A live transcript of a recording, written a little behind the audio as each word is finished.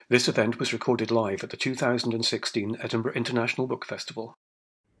This event was recorded live at the 2016 Edinburgh International Book Festival.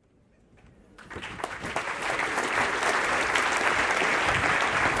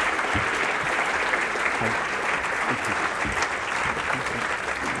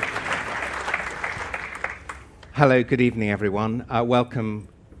 Hello, good evening, everyone. Welcome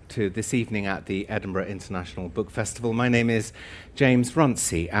to this evening at the Edinburgh International Book Festival. My name is James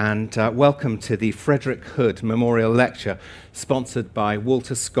Runcie, and welcome to the Frederick Hood Memorial Lecture, sponsored by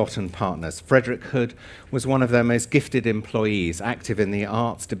Walter Scott and Partners. Frederick Hood was one of their most gifted employees, active in the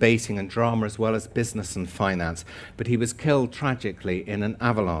arts, debating and drama, as well as business and finance, but he was killed tragically in an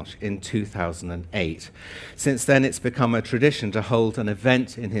avalanche in 2008. Since then, it's become a tradition to hold an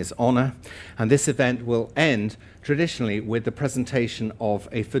event in his honor, and this event will end traditionally with the presentation of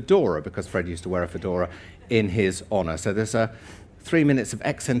a fedora, because Fred used to wear a fedora, in his honor. So there's 3 minutes of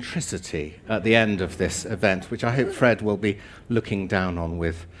eccentricity at the end of this event, which I hope Fred will be looking down on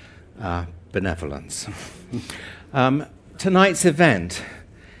with benevolence. Tonight's event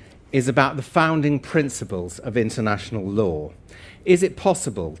is about the founding principles of international law. Is it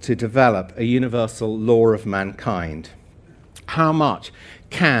possible to develop a universal law of mankind? How much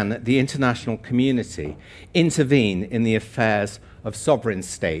can the international community intervene in the affairs of sovereign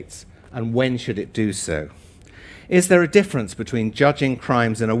states, and when should it do so? Is there a difference between judging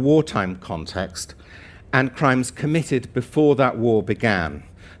crimes in a wartime context and crimes committed before that war began?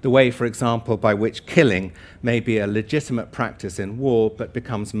 The way, for example, by which killing may be a legitimate practice in war but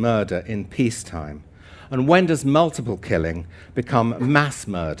becomes murder in peacetime? And when does multiple killing become mass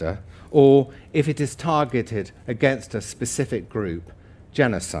murder, or, if it is targeted against a specific group,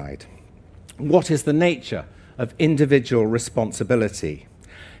 genocide? What is the nature of individual responsibility?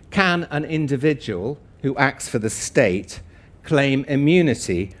 Can an individual who acts for the state claim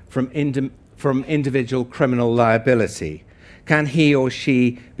immunity from individual criminal liability? Can he or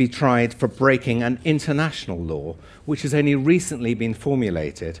she be tried for breaking an international law which has only recently been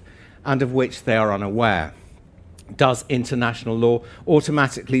formulated and of which they are unaware? Does international law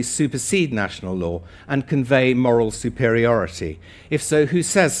automatically supersede national law and convey moral superiority? If so, who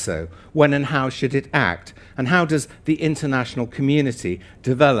says so? When and how should it act? And how does the international community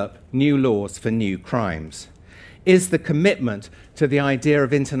develop new laws for new crimes? Is the commitment to the idea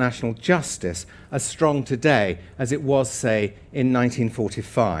of international justice as strong today as it was, say, in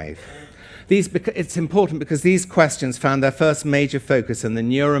 1945? It's important because these questions found their first major focus in the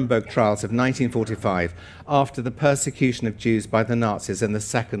Nuremberg trials of 1945 after the persecution of Jews by the Nazis in the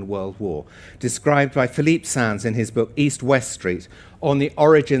Second World War, described by Philippe Sands in his book East-West Street on the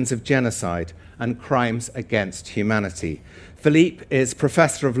origins of genocide and crimes against humanity. Philippe is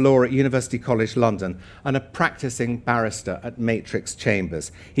Professor of Law at University College London and a practicing barrister at Matrix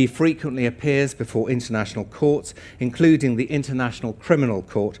Chambers. He frequently appears before international courts, including the International Criminal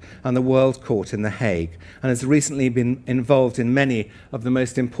Court and the World Court in The Hague, and has recently been involved in many of the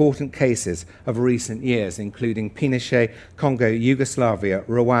most important cases of recent years, including Pinochet, Congo, Yugoslavia,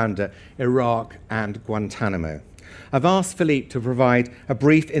 Rwanda, Iraq, and Guantanamo. I've asked Philippe to provide a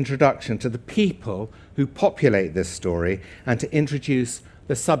brief introduction to the people who populate this story and to introduce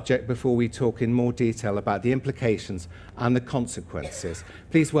the subject before we talk in more detail about the implications and the consequences.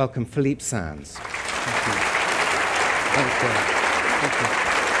 Please welcome Philippe Sands. Thank you. Thank you.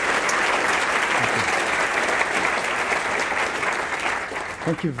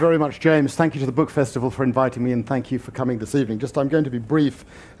 Thank you very much, James. Thank you to the Book Festival for inviting me, and thank you for coming this evening. I'm going to be brief,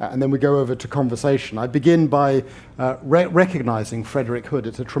 and then we go over to conversation. I begin by recognizing Frederick Hood.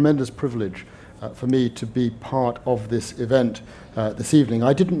 It's a tremendous privilege for me to be part of this event this evening.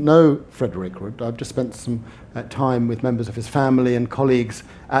 I didn't know Frederick Hood. I've just spent some time with members of his family and colleagues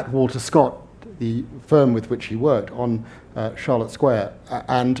at Walter Scott, the firm with which he worked, on Charlotte Square,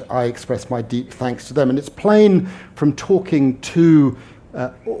 and I express my deep thanks to them. And it's plain from talking to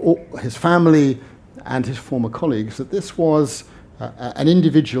his family and his former colleagues that this was an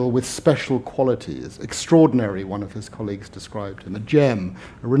individual with special qualities, extraordinary, one of his colleagues described him, a gem,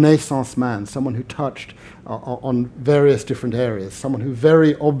 a Renaissance man, someone who touched on various different areas, someone who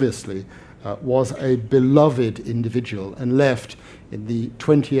very obviously was a beloved individual and left, in the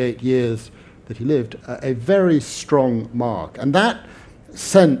 28 years that he lived, a very strong mark. And that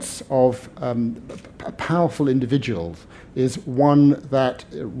sense of powerful individuals is one that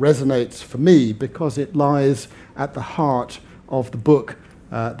resonates for me because it lies at the heart of the book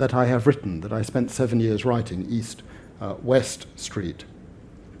that I have written, that I spent 7 years writing, East-West Street.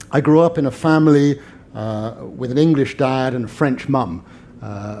 I grew up in a family with an English dad and a French mum.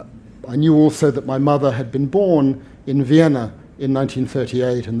 I knew also that my mother had been born in Vienna in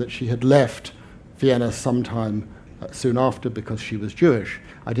 1938 and that she had left Vienna sometime soon after because she was Jewish.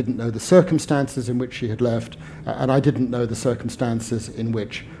 I didn't know the circumstances in which she had left, and I didn't know the circumstances in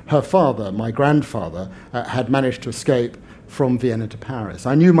which her father, my grandfather, had managed to escape from Vienna to Paris.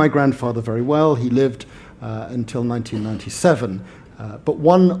 I knew my grandfather very well. He lived until 1997. But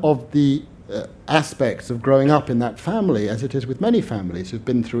one of the aspects of growing up in that family, as it is with many families who've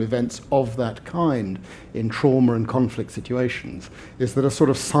been through events of that kind in trauma and conflict situations, is that a sort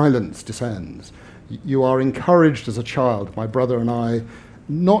of silence descends. You are encouraged as a child, my brother and I,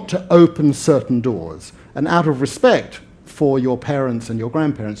 not to open certain doors. And out of respect for your parents and your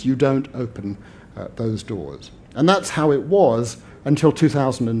grandparents, you don't open those doors. And that's how it was until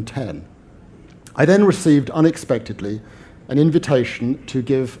 2010. I then received unexpectedly an invitation to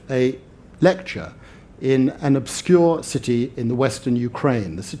give a lecture in an obscure city in the western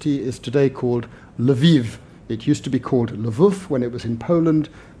Ukraine. The city is today called Lviv. It used to be called Lvov when it was in Poland,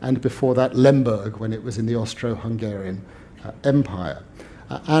 and before that Lemberg when it was in the Austro-Hungarian Empire.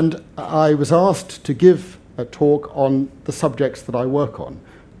 And I was asked to give a talk on the subjects that I work on,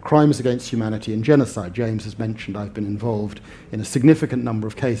 crimes against humanity and genocide. James has mentioned I've been involved in a significant number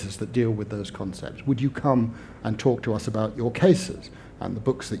of cases that deal with those concepts. Would you come and talk to us about your cases and the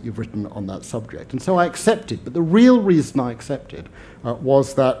books that you've written on that subject? And so I accepted, but the real reason I accepted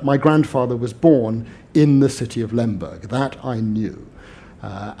was that my grandfather was born in the city of Lemberg. That I knew.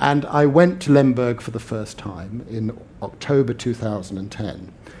 And I went to Lemberg for the first time in October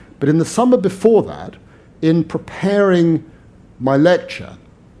 2010. But in the summer before that, in preparing my lecture,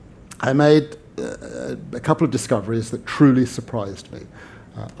 I made a couple of discoveries that truly surprised me.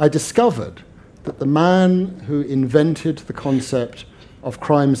 I discovered that the man who invented the concept of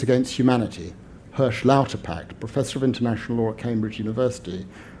crimes against humanity, Hersch Lauterpacht, professor of international law at Cambridge University,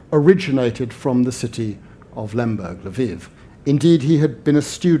 originated from the city of Lemberg, Lviv. Indeed, he had been a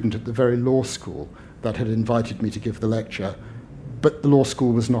student at the very law school that had invited me to give the lecture, but the law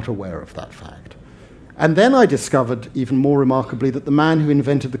school was not aware of that fact. And then I discovered, even more remarkably, that the man who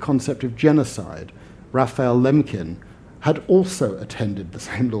invented the concept of genocide, Raphael Lemkin, had also attended the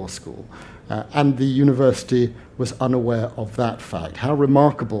same law school, and the university was unaware of that fact. How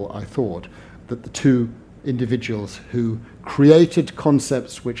remarkable, I thought, that the two individuals who created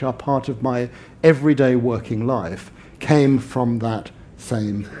concepts which are part of my everyday working life came from that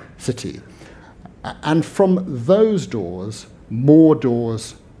same city. And from those doors, more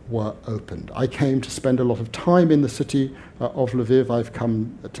doors were opened. I came to spend a lot of time in the city of Lviv. I've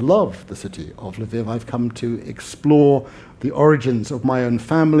come to love the city of Lviv. I've come to explore the origins of my own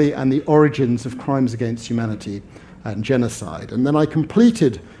family and the origins of crimes against humanity and genocide. And then I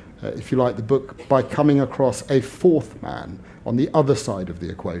completed, if you like, the book by coming across a fourth man on the other side of the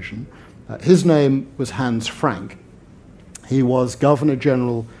equation. His name was Hans Frank. He was Governor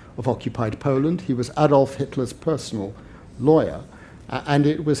General of occupied Poland. He was Adolf Hitler's personal lawyer. And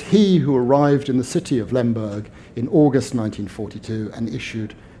it was he who arrived in the city of Lemberg in August 1942 and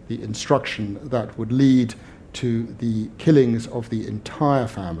issued the instruction that would lead to the killings of the entire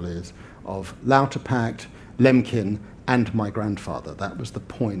families of Lauterpacht, Lemkin, and my grandfather. That was the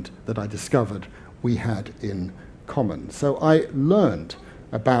point that I discovered we had in common. So I learned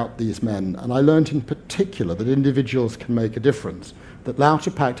about these men, and I learned in particular that individuals can make a difference, that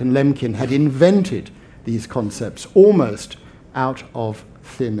Lauterpacht and Lemkin had invented these concepts almost out of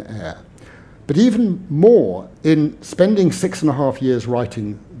thin air. But even more, in spending 6.5 years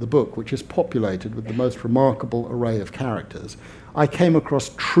writing the book, which is populated with the most remarkable array of characters, I came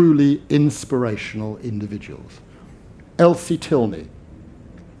across truly inspirational individuals. Elsie Tilney,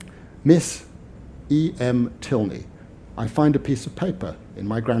 Miss E.M. Tilney. I find a piece of paper in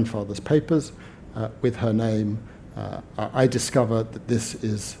my grandfather's papers with her name. I discover that this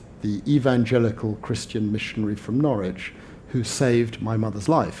is the evangelical Christian missionary from Norwich who saved my mother's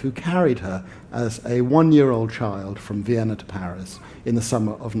life, who carried her as a 1-year-old child from Vienna to Paris in the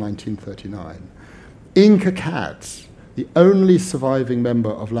summer of 1939. Inka Katz, the only surviving member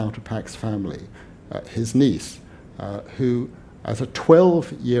of Lauterpacht's family, his niece, who, as a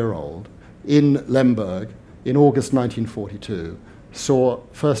 12-year-old in Lemberg in August 1942, saw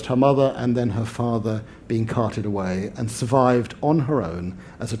first her mother and then her father being carted away and survived on her own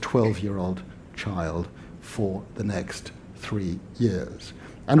as a 12-year-old child for the next 3 years.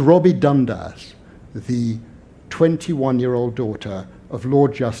 And Robbie Dundas, the 21-year-old daughter of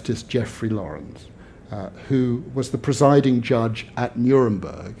Lord Justice Geoffrey Lawrence, who was the presiding judge at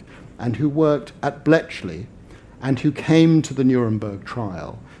Nuremberg and who worked at Bletchley and who came to the Nuremberg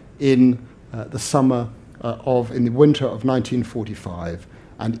trial in in the winter of 1945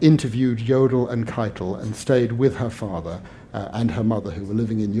 and interviewed Jodl and Keitel and stayed with her father and her mother, who were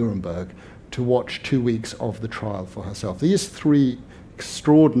living in Nuremberg, to watch 2 weeks of the trial for herself. These three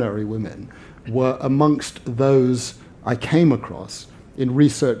extraordinary women were amongst those I came across in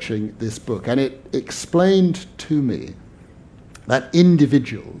researching this book, and it explained to me that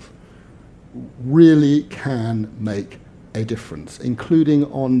individuals really can make a difference, including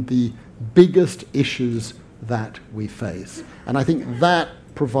on the biggest issues that we face. And I think that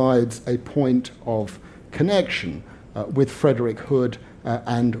provides a point of connection with Frederick Hood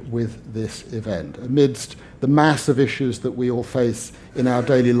and with this event. Amidst the massive issues that we all face in our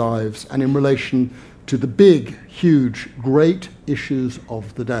daily lives and in relation to the big, huge, great issues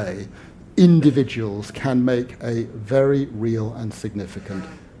of the day, individuals can make a very real and significant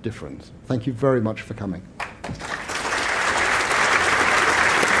difference. Thank you very much for coming.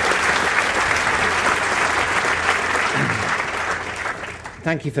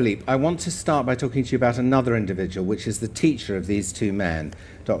 Thank you, Philippe. I want to start by talking to you about another individual, which is the teacher of these two men,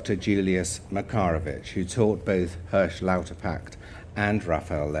 Dr. Julius Makarowicz, who taught both Hersch Lauterpacht and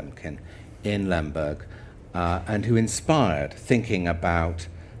Raphael Lemkin in Lemberg, and who inspired thinking about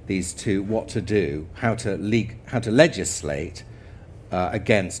these two, what to do, how to legislate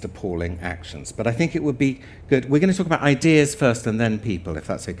against appalling actions. But I think it would be good. We're going to talk about ideas first and then people, if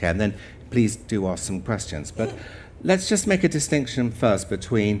that's okay, and then please do ask some questions. But let's just make a distinction first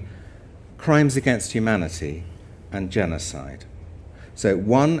between crimes against humanity and genocide. So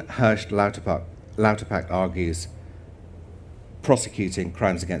one, Hersch Lauterpacht argues prosecuting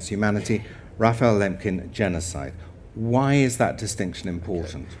crimes against humanity, Raphael Lemkin, genocide. Why is that distinction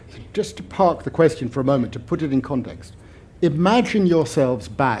important? Okay. Just to park the question for a moment, to put it in context, imagine yourselves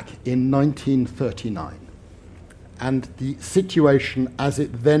back in 1939 and the situation as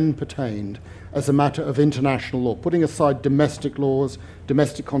it then pertained as a matter of international law, putting aside domestic laws,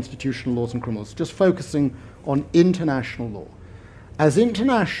 domestic constitutional laws and criminals, just focusing on international law. As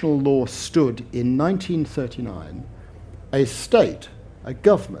international law stood in 1939, a state, a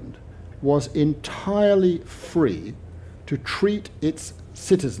government, was entirely free to treat its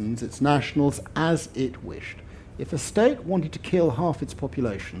citizens, its nationals, as it wished. If a state wanted to kill half its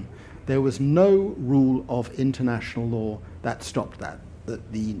population, there was no rule of international law that stopped that.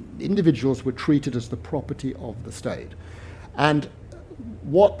 The individuals were treated as the property of the state. And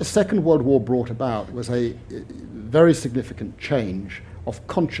what the Second World War brought about was a very significant change of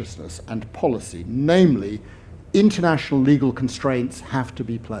consciousness and policy, namely, international legal constraints have to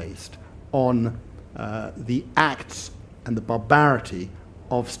be placed on the acts and the barbarity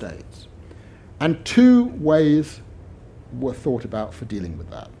of states. And two ways were thought about for dealing with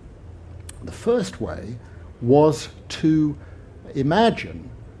that. The first way was to imagine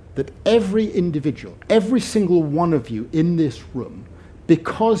that every individual, every single one of you in this room,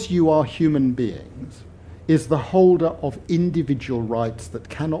 because you are human beings, is the holder of individual rights that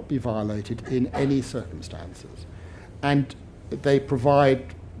cannot be violated in any circumstances. And they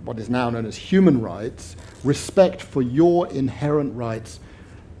provide what is now known as human rights, respect for your inherent rights,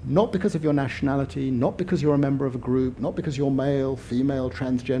 not because of your nationality, not because you're a member of a group, not because you're male, female,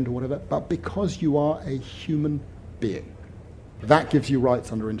 transgender, whatever, but because you are a human being. That gives you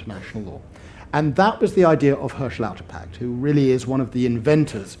rights under international law. And that was the idea of Hersch Lauterpacht, who really is one of the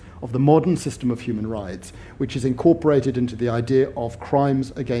inventors of the modern system of human rights, which is incorporated into the idea of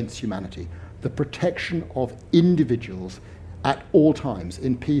crimes against humanity, the protection of individuals at all times,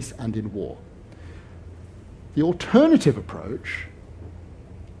 in peace and in war. The alternative approach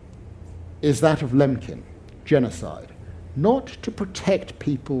is that of Lemkin, genocide, not to protect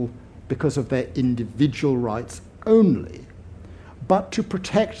people because of their individual rights only, but to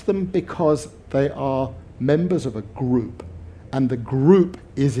protect them because they are members of a group, and the group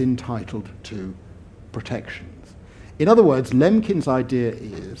is entitled to protections. In other words, Lemkin's idea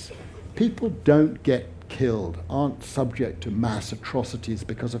is people don't get killed, aren't subject to mass atrocities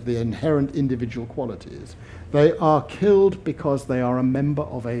because of their inherent individual qualities. They are killed because they are a member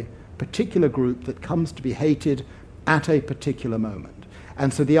of a particular group that comes to be hated at a particular moment.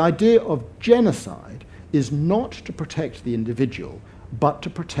 And so the idea of genocide is not to protect the individual, but to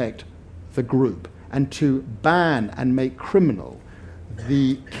protect the group, and to ban and make criminal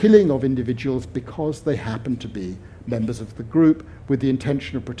the killing of individuals because they happen to be members of the group with the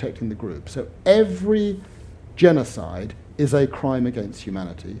intention of protecting the group. So every genocide is a crime against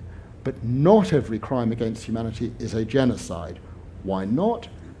humanity, but not every crime against humanity is a genocide. Why not?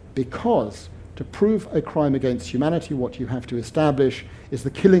 Because to prove a crime against humanity, what you have to establish is the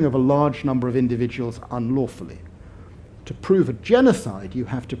killing of a large number of individuals unlawfully. To prove a genocide, you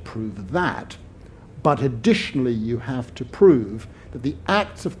have to prove that, but additionally you have to prove that the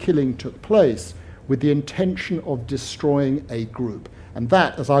acts of killing took place with the intention of destroying a group. And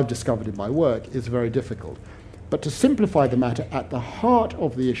that, as I've discovered in my work, is very difficult. But to simplify the matter, at the heart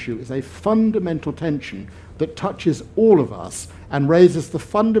of the issue is a fundamental tension that touches all of us and raises the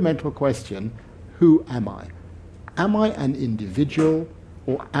fundamental question, who am I? Am I an individual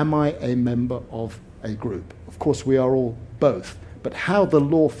or am I a member of a group? Of course, we are all both, but how the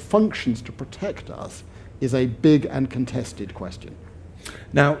law functions to protect us is a big and contested question.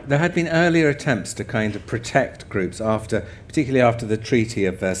 Now, there had been earlier attempts to kind of protect groups particularly after the Treaty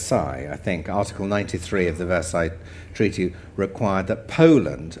of Versailles. I think Article 93 of the Versailles Treaty required that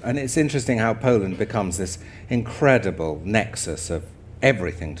Poland, and it's interesting how Poland becomes this incredible nexus of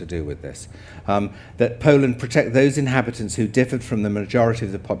everything to do with this, that Poland protect those inhabitants who differed from the majority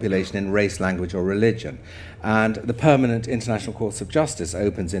of the population in race, language or religion. And the Permanent International Court of Justice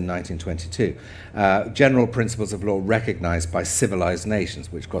opens in 1922. General principles of law recognized by civilized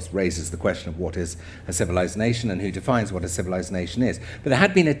nations, which of course raises the question of what is a civilized nation and who defines what a civilized nation is. But there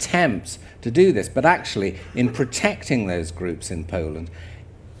had been attempts to do this, but actually in protecting those groups in Poland,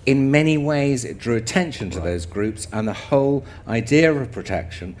 in many ways, it drew attention to those groups, and the whole idea of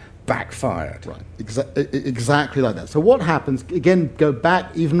protection backfired. Right, exactly like that. So what happens, again, go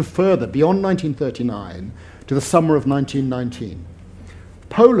back even further, beyond 1939, to the summer of 1919.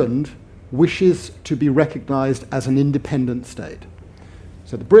 Poland wishes to be recognized as an independent state.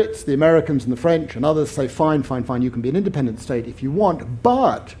 So the Brits, the Americans, and the French, and others say, fine, you can be an independent state if you want,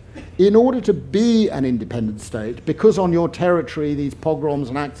 but in order to be an independent state, because on your territory these pogroms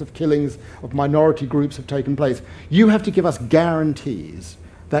and acts of killings of minority groups have taken place, you have to give us guarantees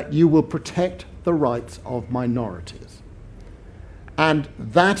that you will protect the rights of minorities. And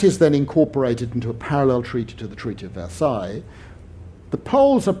that is then incorporated into a parallel treaty to the Treaty of Versailles. The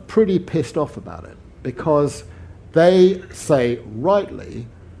Poles are pretty pissed off about it because they say, rightly,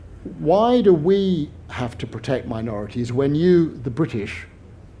 why do we have to protect minorities when you, the British,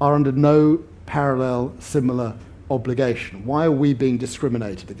 are under no parallel similar obligation? Why are we being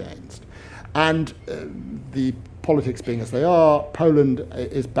discriminated against? And the politics being as they are, Poland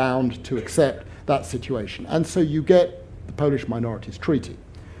is bound to accept that situation. And so you get the Polish Minorities Treaty.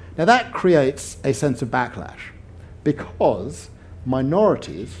 Now that creates a sense of backlash because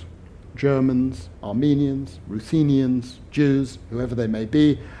minorities, Germans, Armenians, Ruthenians, Jews, whoever they may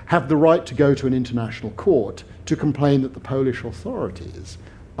be, have the right to go to an international court to complain that the Polish authorities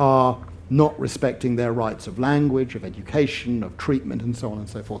are not respecting their rights of language, of education, of treatment, and so on and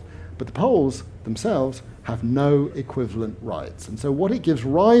so forth. But the Poles themselves have no equivalent rights. And so what it gives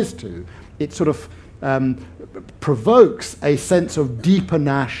rise to, it sort of provokes a sense of deeper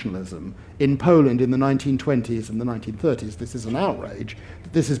nationalism in Poland in the 1920s and the 1930s. This is an outrage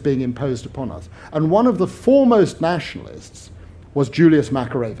that this is being imposed upon us. And one of the foremost nationalists was Julius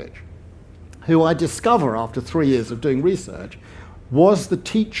Makarewicz, who I discover after 3 years of doing research was the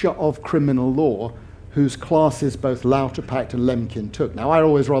teacher of criminal law whose classes both Lauterpacht and Lemkin took. Now, I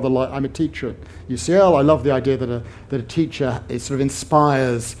always rather like, I'm a teacher at UCL, I love the idea that a teacher sort of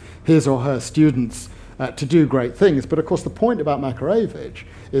inspires his or her students to do great things. But of course, the point about Makarewicz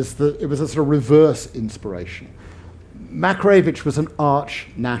is that it was a sort of reverse inspiration. Makarewicz was an arch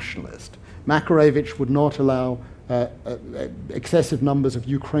nationalist. Makarewicz would not allow excessive numbers of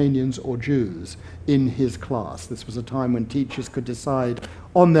Ukrainians or Jews in his class. This was a time when teachers could decide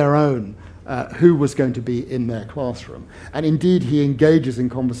on their own who was going to be in their classroom. And indeed, he engages in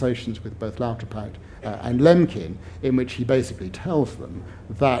conversations with both Lauterpacht and Lemkin, in which he basically tells them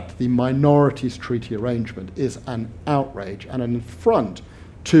that the Minorities Treaty arrangement is an outrage and an affront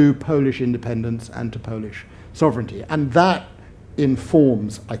to Polish independence and to Polish sovereignty. And that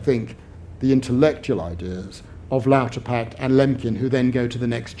informs, I think, the intellectual ideas of Lauterpacht and Lemkin, who then go to the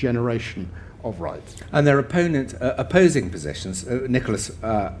next generation of rights. And their opposing positions,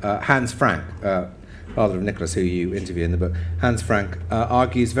 Hans Frank, father of Nicholas, who you interview in the book, Hans Frank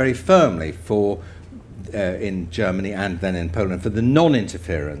argues very firmly for, in Germany and then in Poland, for the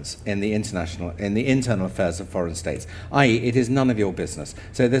non-interference in the internal affairs of foreign states, i.e. it is none of your business.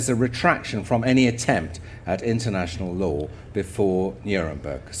 So there's a retraction from any attempt at international law before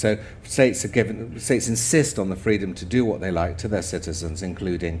Nuremberg. So states insist on the freedom to do what they like to their citizens,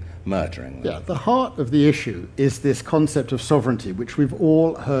 including murdering them. Yeah, the heart of the issue is this concept of sovereignty, which we've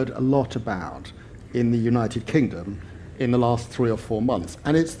all heard a lot about in the United Kingdom in the last 3 or 4 months.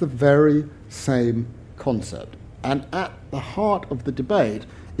 And it's the very same concept. And at the heart of the debate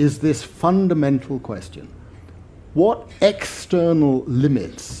is this fundamental question: what external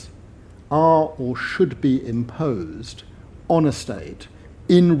limits are or should be imposed on a state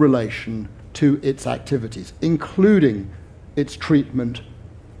in relation to its activities, including its treatment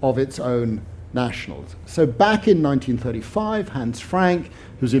of its own nationals. So back in 1935, Hans Frank,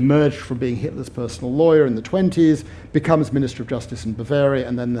 who's emerged from being Hitler's personal lawyer in the 20s, becomes Minister of Justice in Bavaria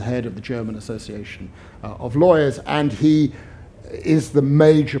and then the head of the German Association of Lawyers, and he is the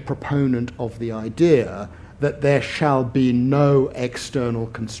major proponent of the idea that there shall be no external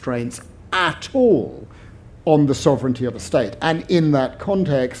constraints at all on the sovereignty of a state. And in that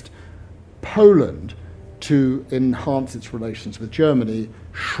context, Poland, to enhance its relations with Germany,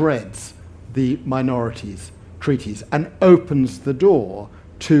 shreds the minorities treaties and opens the door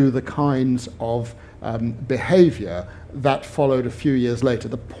to the kinds of behaviour that followed a few years later.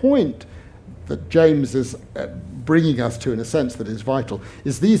 The point that James is bringing us to, in a sense that is vital,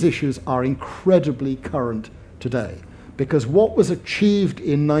 is these issues are incredibly current today, because what was achieved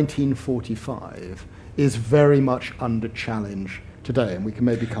in 1945 is very much under challenge today, and we can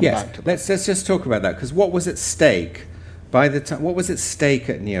maybe come back to that. Let's just talk about that, because what was at stake by the time? What was at stake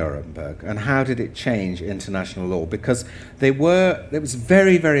at Nuremberg, and how did it change international law? Because it was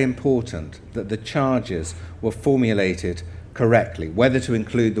very, very important that the charges were formulated correctly, whether to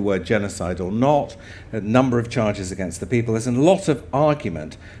include the word genocide or not, a number of charges against the people. There's a lot of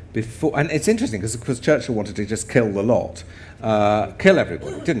argument before, and it's interesting because Churchill wanted to just kill the lot, kill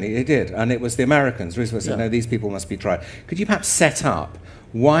everybody, didn't he? He did, and it was the Americans. Roosevelt said, no, these people must be tried. Could you perhaps set up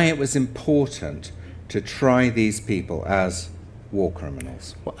why it was important to try these people as war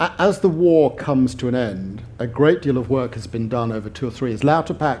criminals? Well, as the war comes to an end, a great deal of work has been done over 2 or 3 years.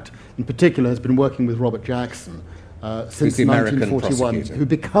 Lauterpacht, in particular, has been working with Robert Jackson since 1941, who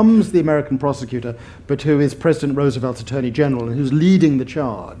becomes the American prosecutor, but who is President Roosevelt's Attorney General and who's leading the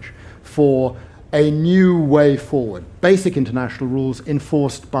charge for a new way forward, basic international rules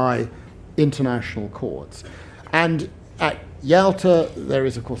enforced by international courts. And at Yalta, there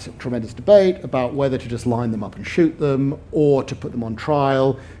is, of course, a tremendous debate about whether to just line them up and shoot them or to put them on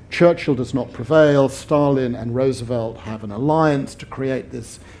trial. Churchill does not prevail. Stalin and Roosevelt have an alliance to create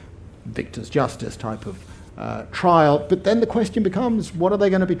this victor's justice type of trial. But then the question becomes, what are they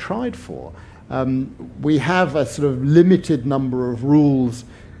going to be tried for? We have a sort of limited number of rules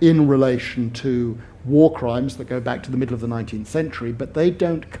in relation to war crimes that go back to the middle of the 19th century, but they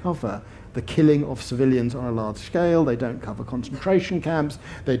don't cover the killing of civilians on a large scale. They don't cover concentration camps.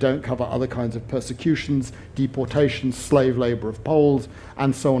 They don't cover other kinds of persecutions, deportations, slave labor of Poles,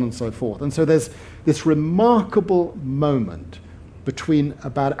 and so on and so forth. And so there's this remarkable moment between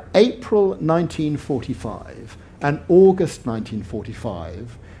about April 1945 and August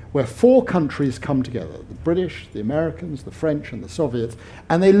 1945, where 4 countries come together, the British, the Americans, the French, and the Soviets,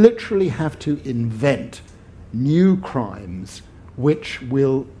 and they literally have to invent new crimes which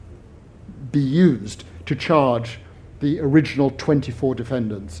will be used to charge the original 24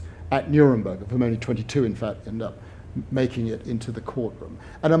 defendants at Nuremberg, of whom only 22, in fact, end up making it into the courtroom.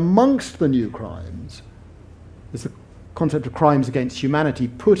 And amongst the new crimes is the concept of crimes against humanity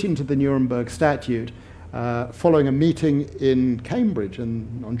put into the Nuremberg Statute following a meeting in Cambridge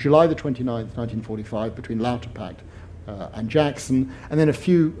on July the 29th, 1945, between Lauterpacht and Jackson. And then a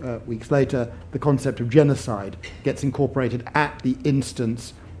few weeks later, the concept of genocide gets incorporated at the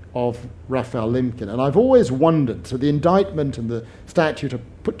instance of Raphael Lemkin. And I've always wondered, so the indictment and the statute are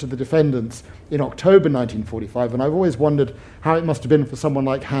put to the defendants in October 1945, and I've always wondered how it must have been for someone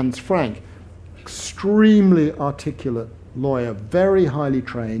like Hans Frank, extremely articulate lawyer, very highly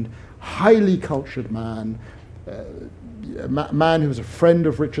trained, highly cultured man, a man who was a friend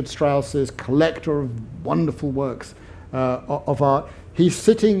of Richard Strauss's, collector of wonderful works of art. He's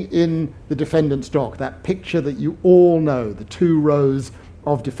sitting in the defendant's dock, that picture that you all know, the 2 rows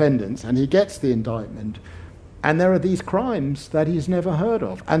of defendants, and he gets the indictment, and there are these crimes that he's never heard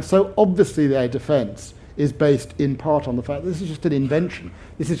of. And so obviously their defense is based in part on the fact that this is just an invention.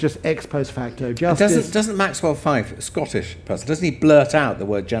 This is just ex post facto justice. Doesn't Maxwell Fyfe, a Scottish person, doesn't he blurt out the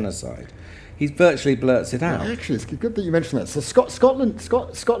word genocide? He virtually blurts it out. Well, actually, it's good that you mentioned that. So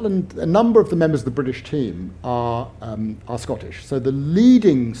Scotland, a number of the members of the British team are Scottish. So the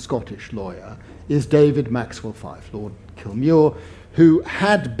leading Scottish lawyer is David Maxwell Fyfe, Lord Kilmuir, who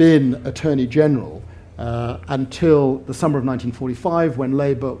had been Attorney General until the summer of 1945, when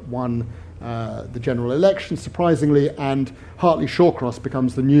Labour won the general election, surprisingly, and Hartley Shawcross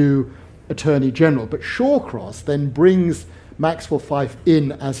becomes the new Attorney General. But Shawcross then brings Maxwell Fyfe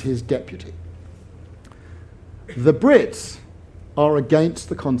in as his deputy. The Brits are against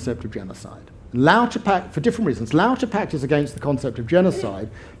the concept of genocide. Lauterpacht, for different reasons. Lauterpacht is against the concept of genocide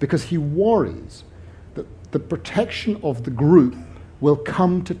because he worries that the protection of the group will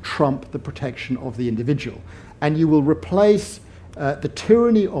come to trump the protection of the individual. And you will replace the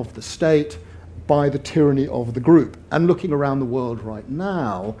tyranny of the state by the tyranny of the group. And looking around the world right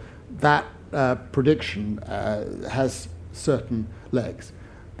now, that prediction has certain legs.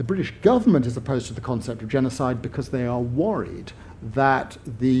 The British government is opposed to the concept of genocide because they are worried that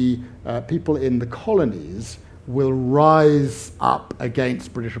the people in the colonies will rise up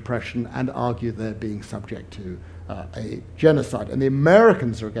against British oppression and argue they're being subject to a genocide. And the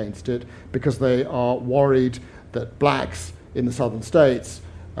Americans are against it because they are worried that blacks in the southern states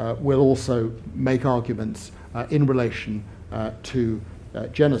will also make arguments in relation to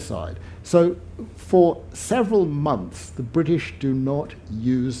genocide. So for several months, the British do not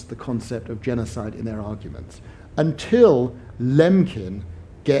use the concept of genocide in their arguments until Lemkin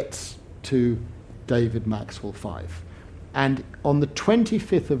gets to David Maxwell Fyfe. And on the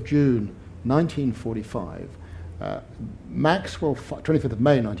 25th of June, 1945, 25th of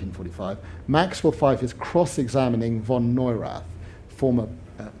May 1945, Maxwell Fyfe is cross-examining von Neurath, former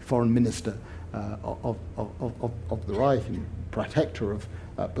foreign minister of the Reich and protector of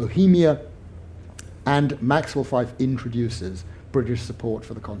Bohemia, and Maxwell Fyfe introduces British support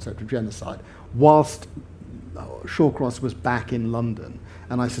for the concept of genocide, whilst Shawcross was back in London.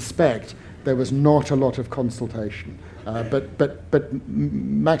 And I suspect there was not a lot of consultation. But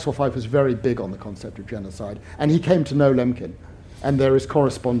Maxwell Fyfe was very big on the concept of genocide, and he came to know Lemkin, and there is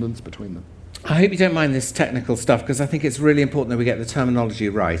correspondence between them. I hope you don't mind this technical stuff, because I think it's really important that we get the terminology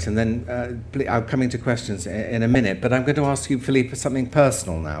right, and then I'll come into questions in a minute, but I'm going to ask you, Philippe, something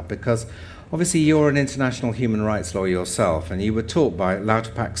personal now, because obviously you're an international human rights lawyer yourself, and you were taught by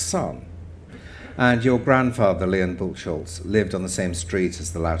Lauterpacht's son. And your grandfather, Leon Bultschulz, lived on the same street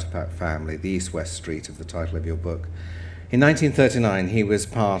as the Lauterpacht family, the East-West Street of the title of your book. In 1939, he was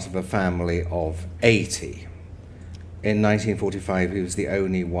part of a family of 80. In 1945, he was the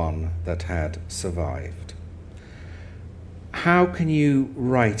only one that had survived. How can you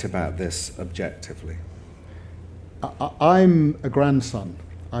write about this objectively? I'm a grandson.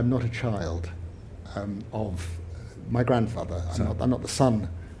 I'm not a child of my grandfather. I'm not the son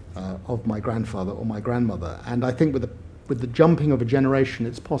of my grandfather or my grandmother. And I think with the jumping of a generation,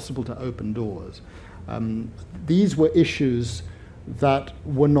 it's possible to open doors. These were issues that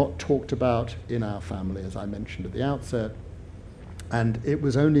were not talked about in our family, as I mentioned at the outset. And it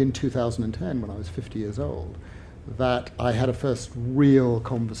was only in 2010, when I was 50 years old, that I had a first real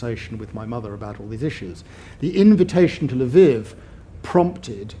conversation with my mother about all these issues. The invitation to Lviv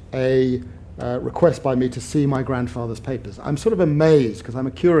prompted a request by me to see my grandfather's papers. I'm sort of amazed, because I'm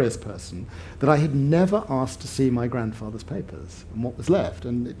a curious person, that I had never asked to see my grandfather's papers and what was left.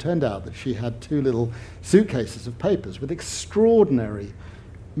 And it turned out that she had 2 little suitcases of papers with extraordinary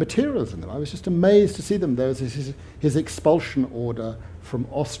materials in them. I was just amazed to see them. There was his expulsion order from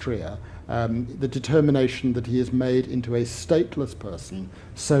Austria, the determination that he is made into a stateless person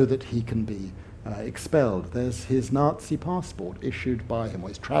so that he can be expelled. There's his Nazi passport issued by him, or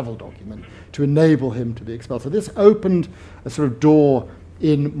his travel document, to enable him to be expelled. So this opened a sort of door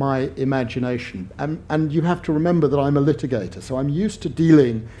in my imagination. And you have to remember that I'm a litigator, so I'm used to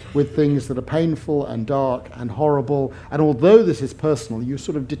dealing with things that are painful and dark and horrible. And although this is personal, you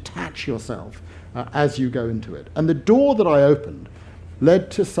sort of detach yourself as you go into it. And the door that I opened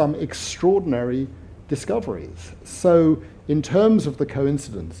led to some extraordinary discoveries. So in terms of the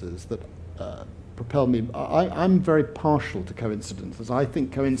coincidences that propel me, I'm very partial to coincidences. I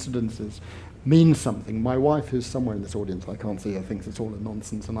think coincidences mean something. My wife, who's somewhere in this audience, I can't see her, thinks it's all a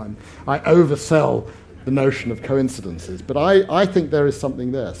nonsense, and I oversell the notion of coincidences. But I think there is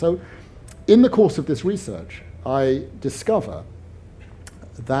something there. So in the course of this research, I discover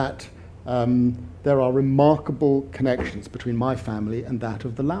that there are remarkable connections between my family and that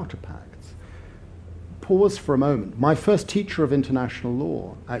of the Lauterpachts. Pause for a moment. My first teacher of international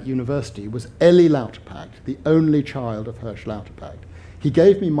law at university was Elie Lauterpacht, the only child of Hirsch Lauterpacht. He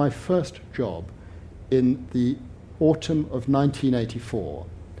gave me my first job in the autumn of 1984.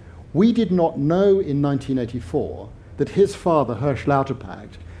 We did not know in 1984 that his father, Hirsch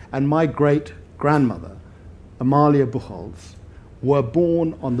Lauterpacht, and my great-grandmother, Amalia Buchholz, were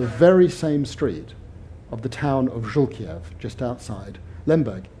born on the very same street of the town of Żółkiew, just outside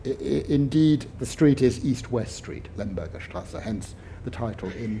Lemberg. Indeed, the street is East-West Street, Lemberger Straße, hence the title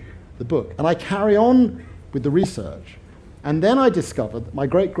in the book. And I carry on with the research, and then I discovered that my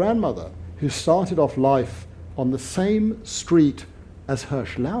great-grandmother, who started off life on the same street as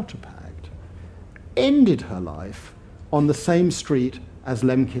Hirsch Lauterpacht, ended her life on the same street as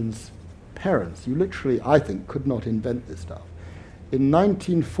Lemkin's parents. You literally, I think, could not invent this stuff. In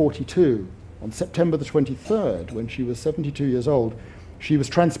 1942, on September the 23rd, when she was 72 years old, she was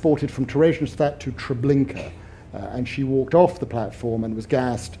transported from Theresienstadt to Treblinka, and she walked off the platform and was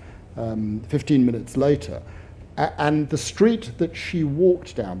gassed 15 minutes later. And the street that she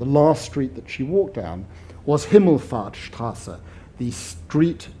walked down, the last street that she walked down, was Himmelfahrtstrasse, the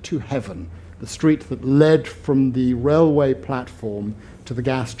street to heaven, the street that led from the railway platform to the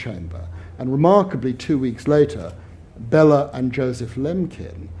gas chamber. And remarkably, 2 weeks later, Bella and Joseph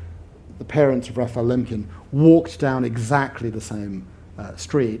Lemkin, the parents of Raphael Lemkin, walked down exactly the same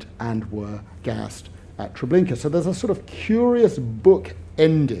street and were gassed at Treblinka. So there's a sort of curious book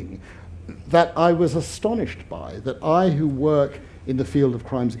ending that I was astonished by, that I, who work in the field of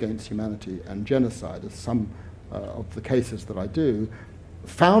crimes against humanity and genocide, as some of the cases that I do,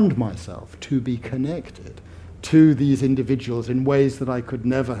 found myself to be connected to these individuals in ways that I could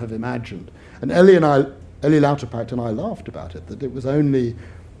never have imagined. And Ellie Lauterpacht and I laughed about it, that it was only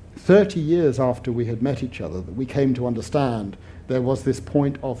 30 years after we had met each other that we came to understand there was this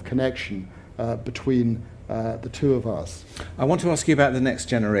point of connection between the two of us. I want to ask you about the next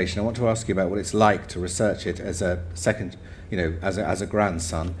generation. I want to ask you about what it's like to research it as a second, as a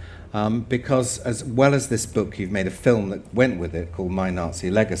grandson, because as well as this book, you've made a film that went with it called My Nazi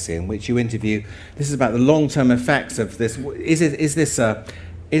Legacy, in which you interview. This is about the long-term effects of this.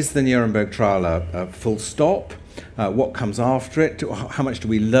 Is the Nuremberg trial a full stop? What comes after it? How much do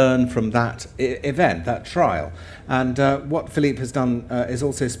we learn from that event, that trial? And what Philippe has done is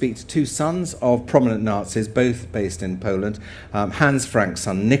also speak to two sons of prominent Nazis, both based in Poland. Hans Frank's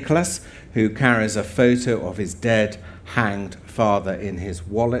son, Nicholas, who carries a photo of his dead, hanged father in his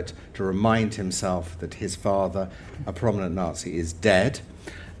wallet to remind himself that his father, a prominent Nazi, is dead.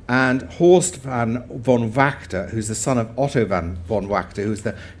 And Horst von Wachter, who's the son of Otto von Wachter, who's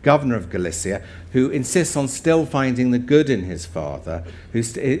the governor of Galicia, who insists on still finding the good in his father, who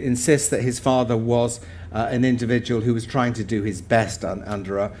insists that his father was an individual who was trying to do his best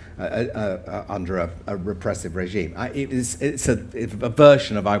under a repressive regime. It's a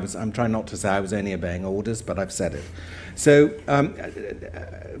version of I'm trying not to say I was only obeying orders, but I've said it. So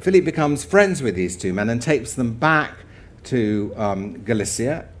Philippe becomes friends with these two men and takes them back to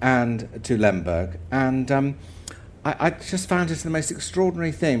Galicia and to Lemberg. And I just found it the most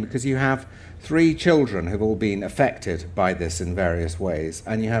extraordinary thing, because you have three children who've all been affected by this in various ways,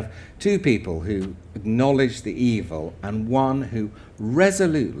 and you have two people who acknowledge the evil and one who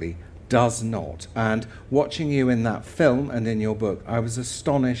resolutely does not. And watching you in that film and in your book, I was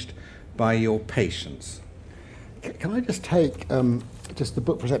astonished by your patience. Can I just take just the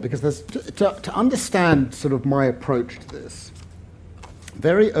book for a sec, because there's to understand sort of my approach to this.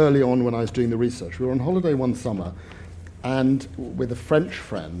 Very early on when I was doing the research, we were on holiday one summer and with a French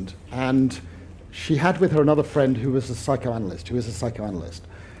friend, and she had with her another friend who is a psychoanalyst.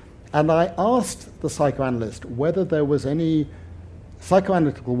 And I asked the psychoanalyst whether there was any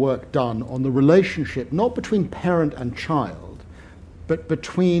psychoanalytical work done on the relationship, not between parent and child, but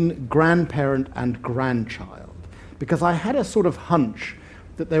between grandparent and grandchild. Because I had a sort of hunch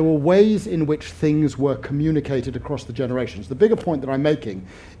that there were ways in which things were communicated across the generations. The bigger point that I'm making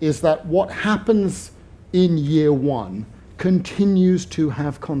is that what happens in year one continues to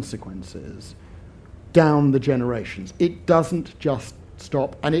have consequences down the generations. It doesn't just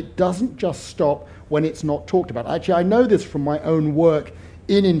stop, and it doesn't just stop when it's not talked about. Actually, I know this from my own work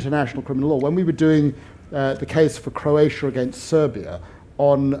in international criminal law. When we were doing the case for Croatia against Serbia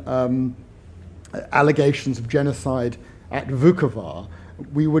on allegations of genocide at Vukovar,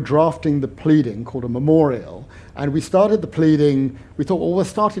 we were drafting the pleading called a memorial, and we started the pleading, we thought, well, we'll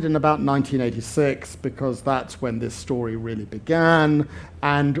start it in about 1986 because that's when this story really began,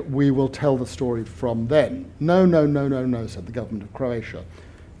 and we will tell the story from then. No, said the government of Croatia.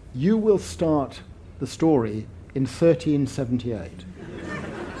 You will start the story in 1378.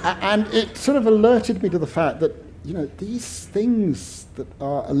 And it sort of alerted me to the fact that, these things that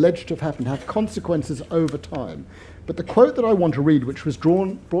are alleged to have happened have consequences over time. But the quote that I want to read, which was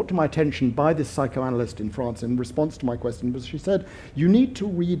brought to my attention by this psychoanalyst in France in response to my question, was she said, you need to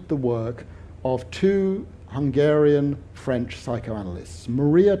read the work of two Hungarian-French psychoanalysts,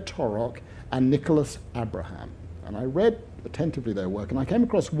 Maria Torok and Nicholas Abraham. And I read attentively their work, and I came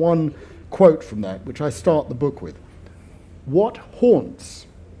across one quote from that, which I start the book with. What haunts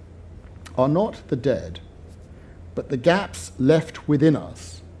are not the dead, but the gaps left within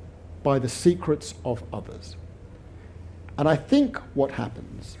us by the secrets of others. And I think what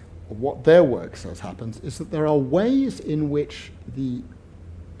happens, or what their work says happens, is that there are ways in which the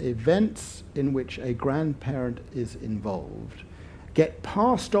events in which a grandparent is involved get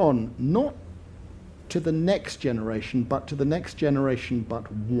passed on not to the next generation, but to the next generation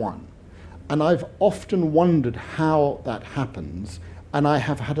but one. And I've often wondered how that happens, and I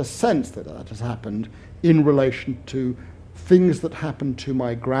have had a sense that that has happened in relation to things that happened to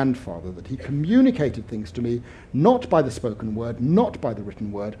my grandfather, that he communicated things to me, not by the spoken word, not by the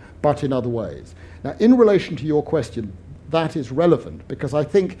written word, but in other ways. Now, in relation to your question, that is relevant, because I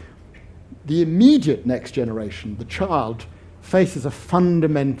think the immediate next generation, the child, faces a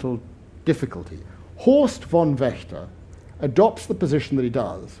fundamental difficulty. Horst von Wächter adopts the position that he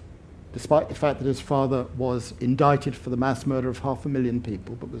does, despite the fact that his father was indicted for the mass murder of 500,000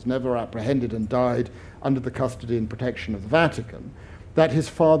 people, but was never apprehended and died under the custody and protection of the Vatican, that his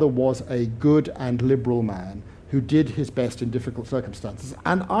father was a good and liberal man who did his best in difficult circumstances.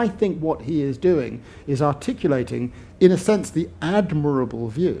 And I think what he is doing is articulating, in a sense, the admirable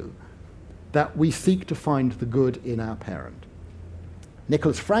view that we seek to find the good in our parent.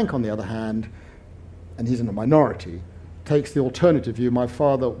 Nicholas Frank, on the other hand, and he's in a minority, takes the alternative view. My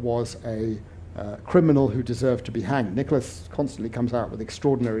father was a criminal who deserved to be hanged. Nicholas constantly comes out with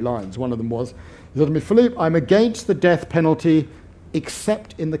extraordinary lines. One of them was, he said to me, "Philippe, I'm against the death penalty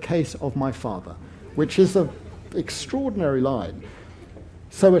except in the case of my father," which is an extraordinary line.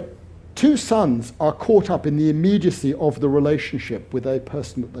 So two sons are caught up in the immediacy of the relationship with a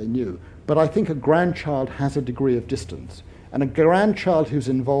person that they knew. But I think a grandchild has a degree of distance. And a grandchild who's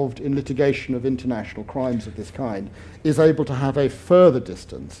involved in litigation of international crimes of this kind is able to have a further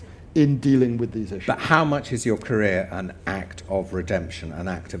distance in dealing with these issues. But how much is your career an act of redemption, an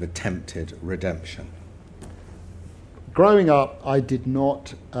act of attempted redemption? Growing up, I did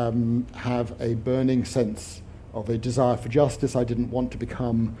not have a burning sense of a desire for justice. I didn't want to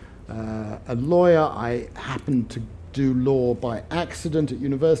become a lawyer. I happened to do law by accident at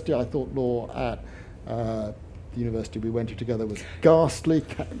university. I thought law at the university we went to together was ghastly,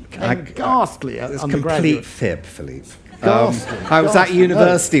 ghastly It's undergraduate. complete fib, Philippe. Ghastly, I was at ghastly,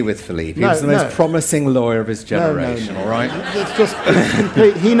 university with Philippe. He was the most promising lawyer of his generation, all right? It's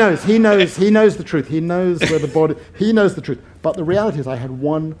complete. He knows the truth. He knows where the body, he knows the truth. But the reality is I had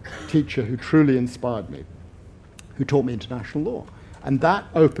one teacher who truly inspired me, who taught me international law. And that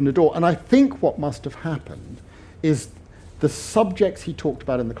opened a door. And I think what must have happened is the subjects he talked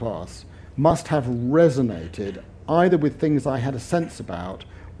about in the class must have resonated either with things I had a sense about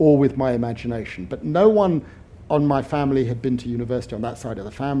or with my imagination. But no one on my family had been to university on that side of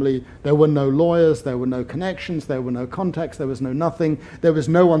the family. There were no lawyers, there were no connections, there were no contacts, there was no nothing. There was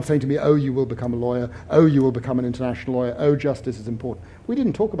no one saying to me, "Oh, you will become a lawyer, oh, you will become an international lawyer, oh, justice is important." We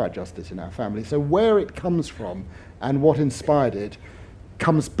didn't talk about justice in our family. So where it comes from and what inspired it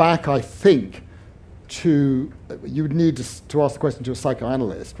comes back, I think, to, you would need to ask the question to a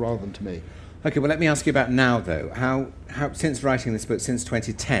psychoanalyst rather than to me. Okay, well, let me ask you about now, though. How since writing this book, since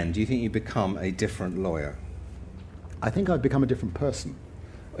 2010, do you think you've become a different lawyer? I think I've become a different person.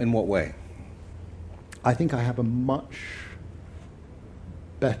 In what way? I think I have a much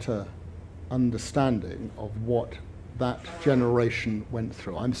better understanding of what that generation went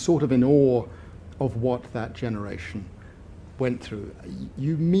through. I'm sort of in awe of what that generation went through.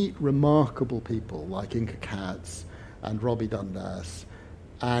 You meet remarkable people like Inca Katz and Robbie Dundas,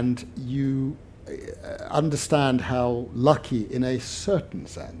 and you understand how lucky, in a certain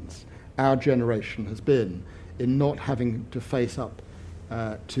sense, our generation has been in not having to face up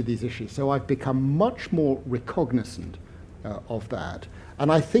to these issues. So I've become much more recognizant of that.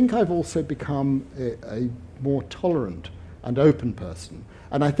 And I think I've also become a more tolerant and open person.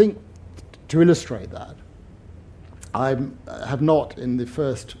 And I think, to illustrate that, I have not, in the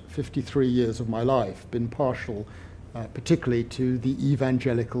first 53 years of my life, been partial particularly to the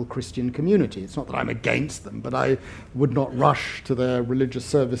evangelical Christian community. It's not that I'm against them, but I would not rush to their religious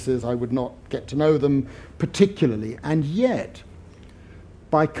services. I would not get to know them particularly. And yet,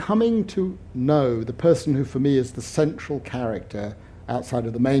 by coming to know the person who for me is the central character outside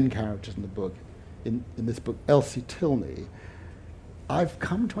of the main characters in the book, in this book, Elsie Tilney, I've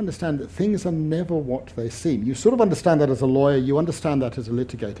come to understand that things are never what they seem. You sort of understand that as a lawyer, you understand that as a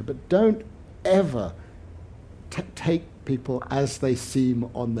litigator, but don't ever take people as they seem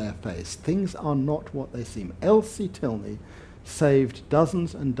on their face. Things are not what they seem. Elsie Tilney saved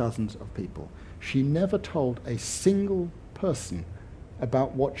dozens and dozens of people. She never told a single person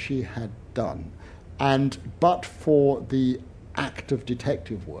about what she had done. And but for the act of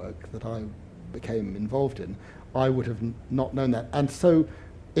detective work that I became involved in, I would have not known that. And so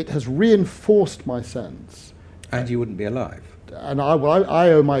it has reinforced my sense. And you wouldn't be alive. And I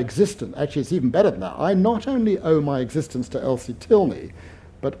owe my existence, actually it's even better than that. I not only owe my existence to Elsie Tilney,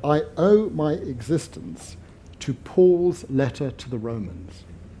 but I owe my existence to Paul's letter to the Romans.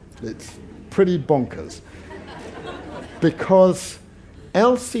 It's pretty bonkers. Because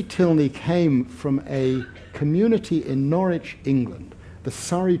Elsie Tilney came from a community in Norwich, England, the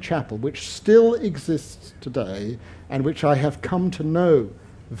Surrey Chapel, which still exists today and which I have come to know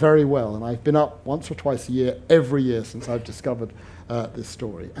very well. And I've been up once or twice a year, every year since I've discovered this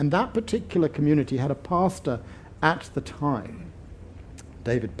story. And that particular community had a pastor at the time,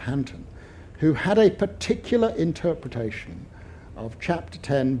 David Panton, who had a particular interpretation of chapter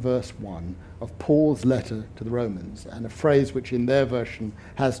 10, verse 1 of Paul's letter to the Romans, and a phrase which in their version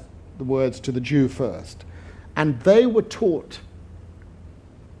has the words "to the Jew first." And they were taught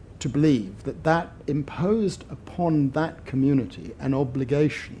to believe that that imposed upon that community an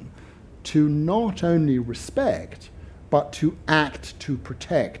obligation to not only respect, but to act to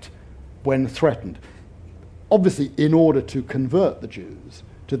protect when threatened. Obviously, in order to convert the Jews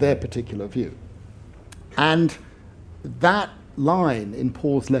to their particular view. And that line in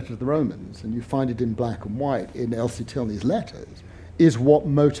Paul's letter to the Romans, and you find it in black and white in Elsie Tilney's letters, is what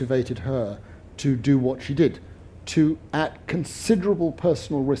motivated her to do what she did, to, at considerable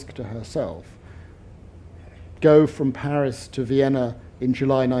personal risk to herself, go from Paris to Vienna in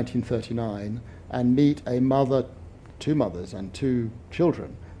July 1939 and meet a mother, two mothers and two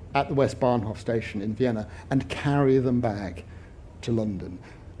children at the Westbahnhof station in Vienna and carry them back to London.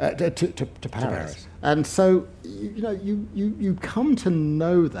 To Paris. And so, you know, you come to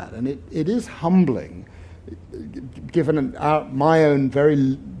know that, and it is humbling, given my own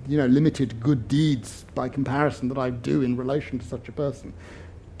very, limited good deeds by comparison that I do in relation to such a person,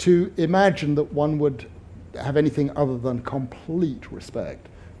 to imagine that one would have anything other than complete respect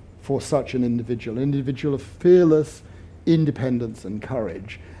for such an individual of fearless independence and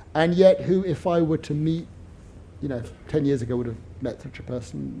courage, and yet who, if I were to meet, 10 years ago would have met such a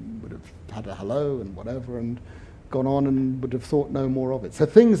person, would have had a hello and whatever, and gone on and would have thought no more of it. So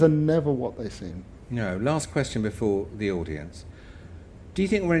things are never what they seem. No. Last question before the audience. Do you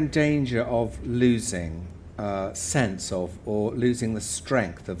think we're in danger of losing sense of, or losing the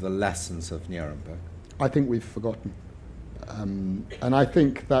strength of the lessons of Nuremberg? I think we've forgotten. And I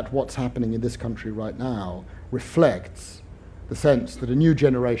think that what's happening in this country right now reflects the sense that a new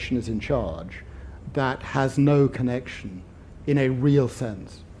generation is in charge that has no connection in a real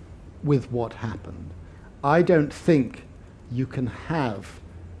sense with what happened. I don't think you can have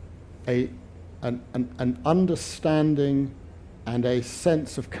an understanding and a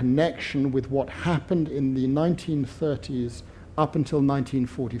sense of connection with what happened in the 1930s up until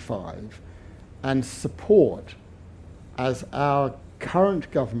 1945 and support, as our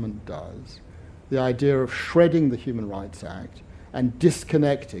current government does, the idea of shredding the Human Rights Act and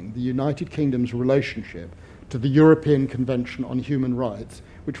disconnecting the United Kingdom's relationship to the European Convention on Human Rights,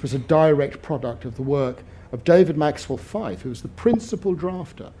 which was a direct product of the work of David Maxwell Fyfe, who was the principal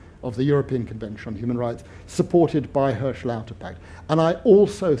drafter of the European Convention on Human Rights, supported by Herschel Lauterpacht. And I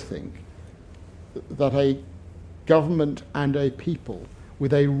also think that a government and a people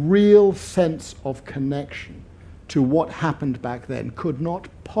with a real sense of connection to what happened back then could not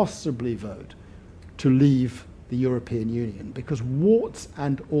possibly vote to leave the European Union, because warts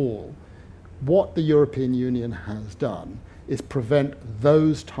and all, what the European Union has done is prevent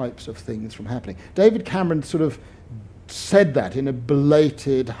those types of things from happening. David Cameron sort of said that in a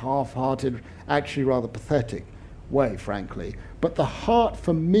belated, half-hearted, actually rather pathetic way, frankly. But the heart,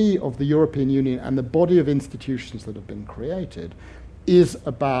 for me, of the European Union and the body of institutions that have been created is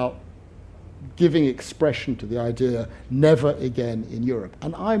about giving expression to the idea, never again in Europe.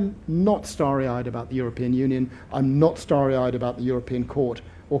 And I'm not starry-eyed about the European Union. I'm not starry-eyed about the European Court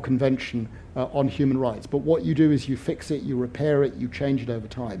or Convention on Human Rights. But what you do is you fix it, you repair it, you change it over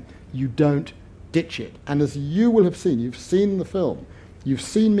time. You don't ditch it. And as you will have seen, you've seen the film, you've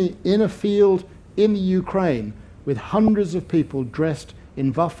seen me in a field in the Ukraine with hundreds of people dressed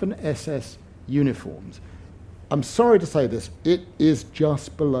in Waffen-SS uniforms. I'm sorry to say this, it is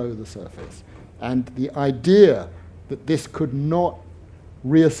just below the surface. And the idea that this could not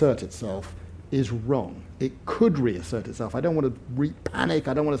reassert itself is wrong. It could reassert itself. I don't want to panic.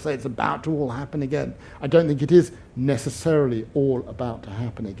 I don't want to say it's about to all happen again. I don't think it is necessarily all about to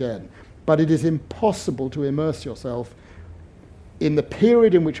happen again. But it is impossible to immerse yourself in the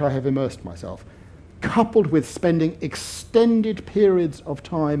period in which I have immersed myself, coupled with spending extended periods of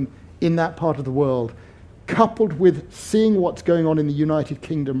time in that part of the world, coupled with seeing what's going on in the United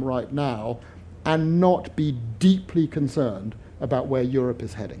Kingdom right now, and not be deeply concerned about where Europe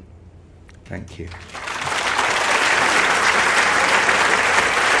is heading. Thank you.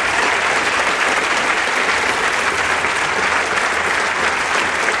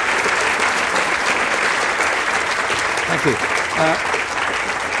 Thank you.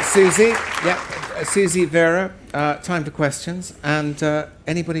 Susie, yeah, Susie, Vera, time for questions. And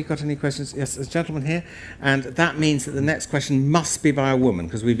anybody got any questions? Yes, there's a gentleman here. And that means that the next question must be by a woman,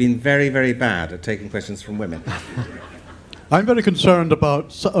 because we've been very, very bad at taking questions from women. I'm very concerned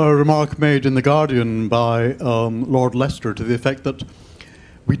about a remark made in The Guardian by Lord Leicester to the effect that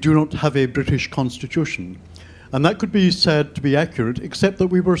we do not have a British constitution. And that could be said to be accurate, except that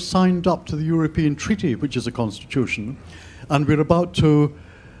we were signed up to the European Treaty, which is a constitution, and we're about to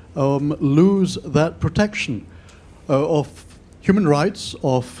lose that protection of human rights,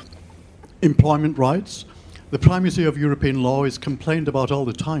 of employment rights. The primacy of European law is complained about all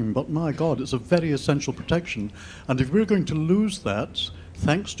the time, but my God, it's a very essential protection. And if we're going to lose that,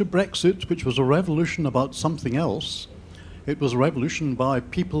 thanks to Brexit, which was a revolution about something else, it was a revolution by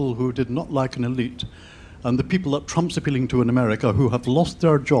people who did not like an elite, and the people that Trump's appealing to in America who have lost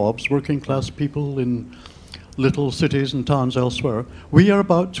their jobs, working class people in little cities and towns elsewhere, we are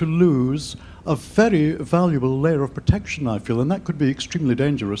about to lose a very valuable layer of protection, I feel, and that could be extremely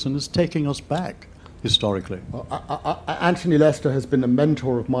dangerous and is taking us back historically. Anthony Lester has been a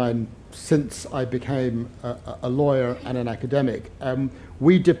mentor of mine since I became a lawyer and an academic. And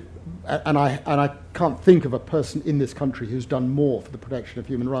I can't think of a person in this country who's done more for the protection of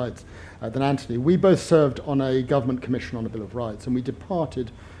human rights than Anthony. We both served on a government commission on a Bill of Rights, and we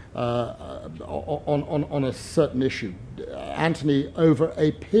departed on a certain issue. Anthony, over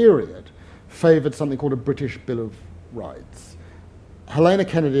a period, favoured something called a British Bill of Rights. Helena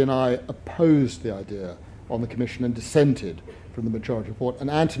Kennedy and I opposed the idea on the commission and dissented from the majority report. And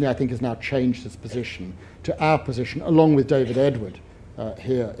Anthony, I think, has now changed his position to our position, along with David Edward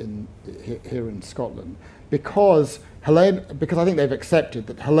here in Scotland, because I think they've accepted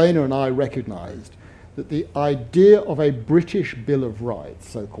that Helena and I recognised that the idea of a British Bill of Rights,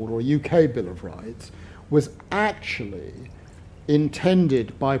 so-called, or a UK Bill of Rights, was actually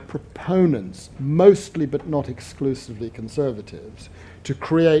intended by proponents, mostly but not exclusively conservatives, to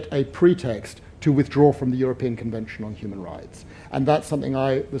create a pretext to withdraw from the European Convention on Human Rights. And that's something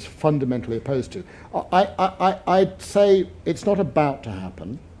I was fundamentally opposed to. I'd say it's not about to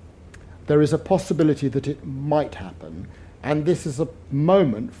happen. There is a possibility that it might happen, and this is a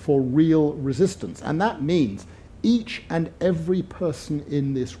moment for real resistance. And that means each and every person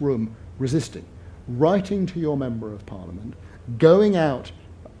in this room resisting, writing to your Member of Parliament, going out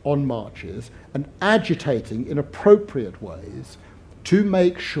on marches and agitating in appropriate ways to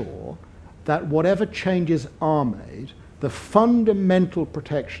make sure that whatever changes are made, the fundamental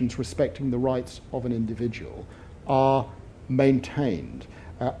protections respecting the rights of an individual are maintained.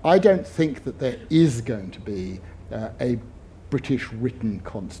 I don't think that there is going to be a British written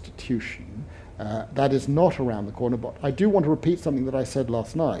constitution. That is not around the corner, but I do want to repeat something that I said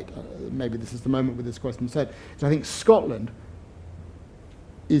last night. Maybe this is the moment where this question was said. I think Scotland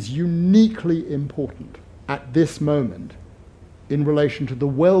is uniquely important at this moment in relation to the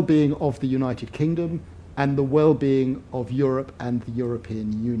well-being of the United Kingdom and the well-being of Europe and the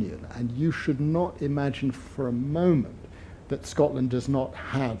European Union. And you should not imagine for a moment that Scotland does not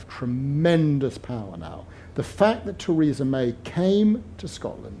have tremendous power now. The fact that Theresa May came to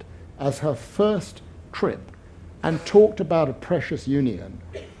Scotland as her first trip and talked about a precious union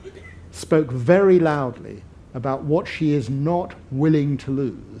spoke very loudly about what she is not willing to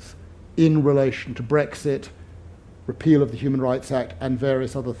lose in relation to Brexit, repeal of the Human Rights Act, and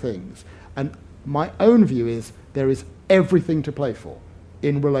various other things. And my own view is there is everything to play for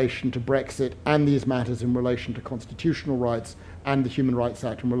in relation to Brexit and these matters in relation to constitutional rights and the Human Rights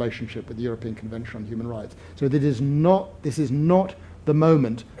Act in relationship with the European Convention on Human Rights. So this is not the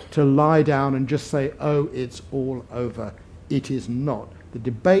moment to lie down and just say, oh, it's all over. It is not. The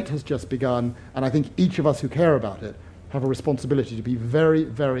debate has just begun, and I think each of us who care about it have a responsibility to be very,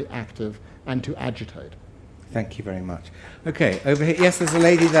 very active and to agitate. Thank you very much. Okay, over here. Yes, there's a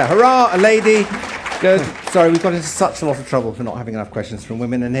lady there. Hurrah, a lady. Good. Sorry, we've got into such a lot of trouble for not having enough questions from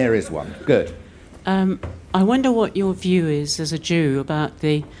women, and here is one. Good. I wonder what your view is as a Jew about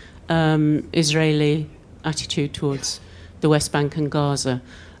the Israeli attitude towards the West Bank and Gaza.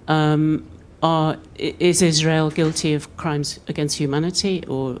 Is Israel guilty of crimes against humanity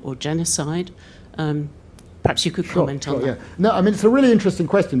or genocide? Perhaps you could comment on that. Yeah. No, I mean, it's a really interesting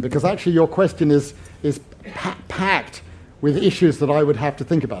question, because actually your question is packed with issues that I would have to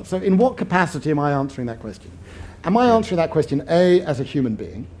think about. So in what capacity am I answering that question? Am I answering that question, A, as a human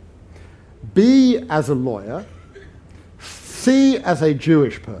being, B, as a lawyer, C, as a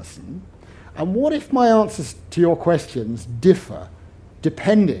Jewish person, and what if my answers to your questions differ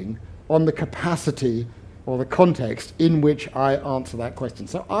depending on the capacity or the context in which I answer that question?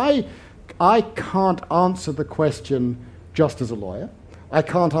 So I can't answer the question just as a lawyer. I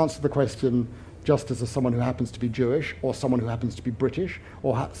can't answer the question just as someone who happens to be Jewish, or someone who happens to be British,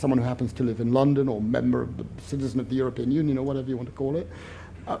 or someone who happens to live in London, or member of the citizen of the European Union, or whatever you want to call it.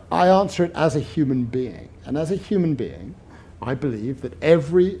 I answer it as a human being. And as a human being, I believe that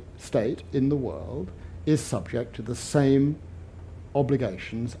every state in the world is subject to the same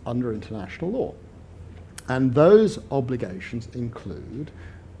obligations under international law. And those obligations include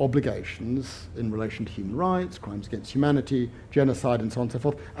obligations in relation to human rights, crimes against humanity, genocide, and so on and so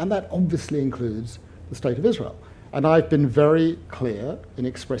forth. And that obviously includes the State of Israel. And I've been very clear in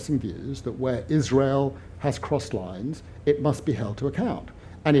expressing views that where Israel has crossed lines, it must be held to account.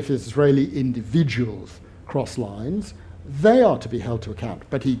 And if Israeli individuals cross lines, they are to be held to account.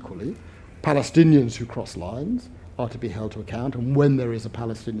 But equally, Palestinians who cross lines are to be held to account. And when there is a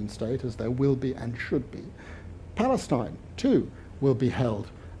Palestinian state, as there will be and should be, Palestine, too, will be held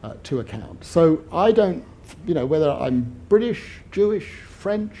to account. So I don't, whether I'm British, Jewish,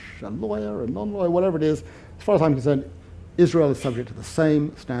 French, a lawyer, a non-lawyer, whatever it is, as far as I'm concerned, Israel is subject to the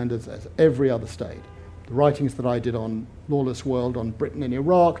same standards as every other state. The writings that I did on Lawless World, on Britain and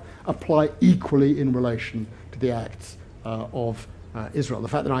Iraq, apply equally in relation to the acts of Israel. The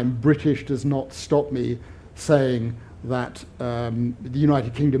fact that I'm British does not stop me saying that the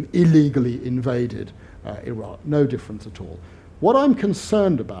United Kingdom illegally invaded Iraq. No difference at all. What I'm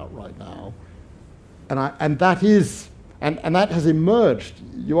concerned about right now, and that has emerged.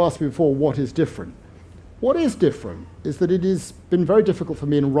 You asked me before, what is different? What is different is that it has been very difficult for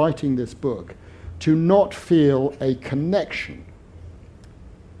me in writing this book to not feel a connection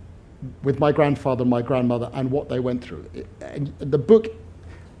with my grandfather and my grandmother and what they went through. And the book,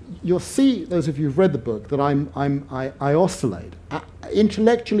 you'll see, those of you who've read the book, that I oscillate.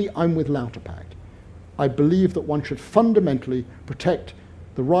 Intellectually, I'm with Lauterpacht. I believe that one should fundamentally protect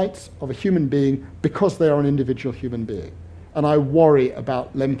the rights of a human being because they are an individual human being. And I worry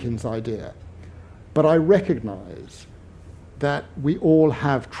about Lemkin's idea. But I recognize that we all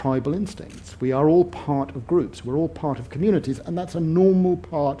have tribal instincts. We are all part of groups. We're all part of communities, and that's a normal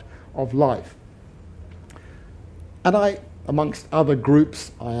part of life. And I, amongst other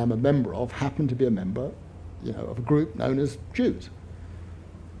groups I am a member of, happen to be a member, of a group known as Jews.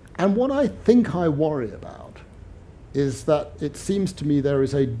 And what I think I worry about is that it seems to me there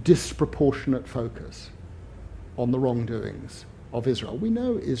is a disproportionate focus on the wrongdoings of Israel. We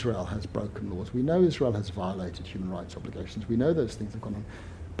know Israel has broken laws. We know Israel has violated human rights obligations. We know those things have gone on.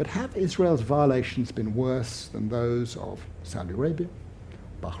 But have Israel's violations been worse than those of Saudi Arabia,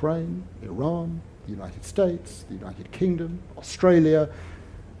 Bahrain, Iran, the United States, the United Kingdom, Australia?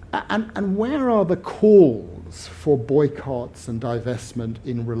 And where are the calls for boycotts and divestment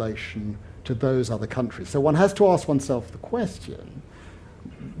in relation to those other countries? So one has to ask oneself the question,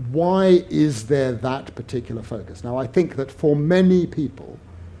 why is there that particular focus? Now, I think that for many people,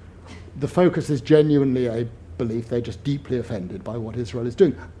 the focus is genuinely a belief they're just deeply offended by what Israel is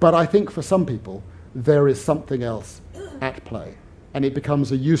doing. But I think for some people, there is something else at play, and it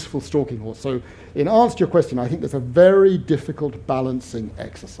becomes a useful stalking horse. So in answer to your question, I think there's a very difficult balancing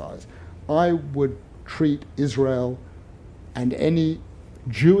exercise. I would treat Israel and any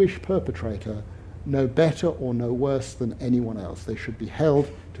Jewish perpetrator no better or no worse than anyone else. They should be held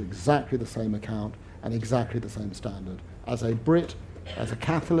to exactly the same account and exactly the same standard as a Brit, as a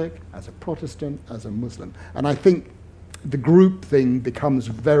Catholic, as a Protestant, as a Muslim. And I think the group thing becomes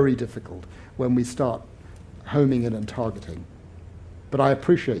very difficult when we start homing in and targeting. But I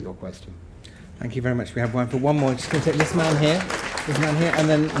appreciate your question. Thank you very much. We have one for one more. Just going to take this man here, and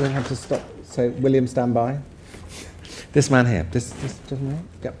then we'll have to stop. So, William, stand by. This man here. This gentleman.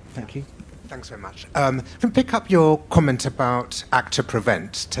 Yep. Thank you. Thanks very much. Can pick up your comment about Act to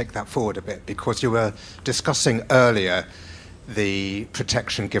Prevent, take that forward a bit, because you were discussing earlier the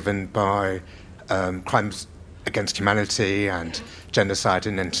protection given by crimes against humanity and genocide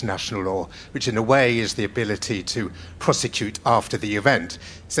in international law, which in a way is the ability to prosecute after the event.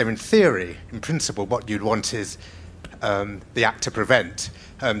 So in theory, in principle, what you'd want is the Act to Prevent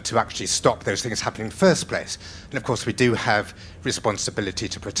to actually stop those things happening in the first place. And of course, we do have responsibility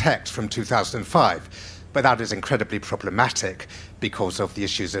to protect from 2005, but that is incredibly problematic because of the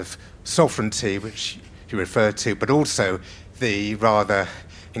issues of sovereignty, which you referred to, but also the rather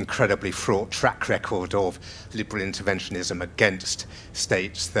incredibly fraught track record of liberal interventionism against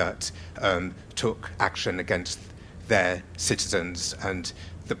states that took action against their citizens and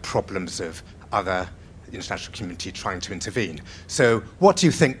the problems of other international community trying to intervene. So what do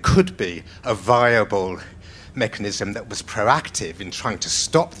you think could be a viable mechanism that was proactive in trying to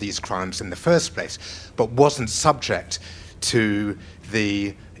stop these crimes in the first place, but wasn't subject to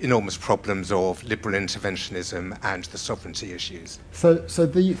the enormous problems of liberal interventionism and the sovereignty issues? So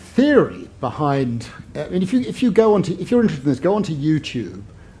the theory behind, if you're interested in this, go onto YouTube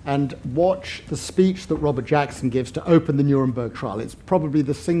and watch the speech that Robert Jackson gives to open the Nuremberg trial. It's probably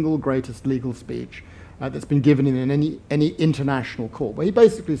the single greatest legal speech that's been given in any international court, where he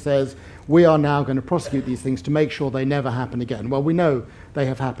basically says, we are now going to prosecute these things to make sure they never happen again. Well, we know they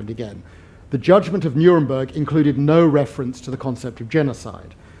have happened again. The judgment of Nuremberg included no reference to the concept of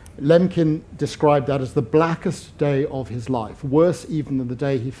genocide. Lemkin described that as the blackest day of his life, worse even than the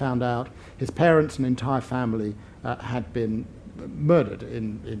day he found out his parents and entire family had been murdered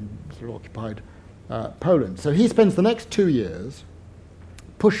in sort of occupied Poland. So he spends the next 2 years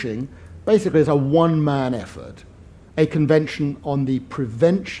pushing, basically as a one-man effort, a convention on the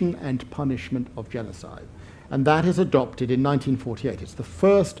prevention and punishment of genocide. And that is adopted in 1948. It's the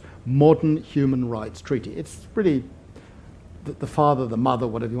first modern human rights treaty. It's really the father, the mother,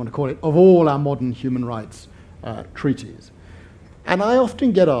 whatever you want to call it, of all our modern human rights treaties. And I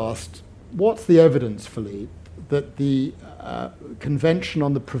often get asked, what's the evidence, Philippe, that the Convention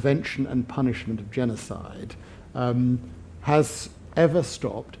on the Prevention and Punishment of Genocide has ever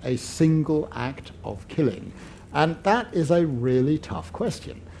stopped a single act of killing? And that is a really tough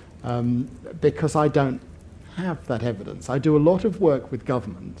question, because I don't have that evidence. I do a lot of work with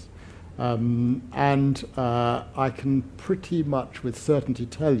governments, and I can pretty much with certainty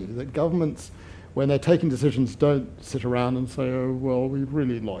tell you that governments, when they're taking decisions, don't sit around and say, oh, well, we'd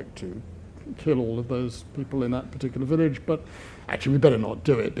really like to kill all of those people in that particular village, but actually we better not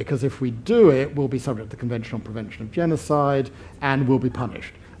do it, because if we do it, we'll be subject to the Convention on Prevention of Genocide and we'll be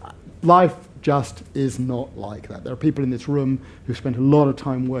punished. Life just is not like that. There are people in this room who spent a lot of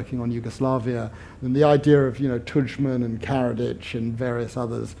time working on Yugoslavia, and the idea of, Tudjman and Karadzic and various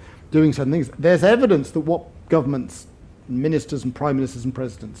others doing certain things. There's evidence that what governments, ministers and prime ministers and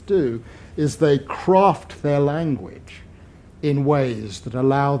presidents do is they craft their language in ways that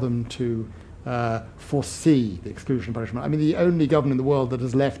allow them to foresee the exclusion of punishment. I mean, the only government in the world that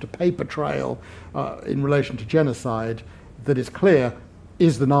has left a paper trail in relation to genocide that is clear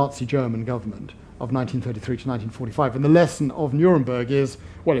is the Nazi German government of 1933 to 1945. And the lesson of Nuremberg is,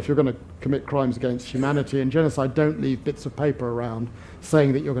 well, if you're going to commit crimes against humanity and genocide, don't leave bits of paper around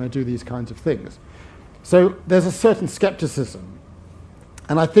saying that you're going to do these kinds of things. So there's a certain skepticism.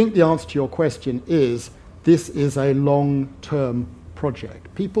 And I think the answer to your question is, this is a long-term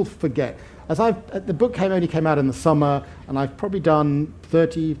project. People forget. The book only came out in the summer, and I've probably done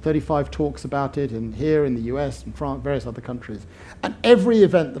 30, 35 talks about it here in the US and France, various other countries. And every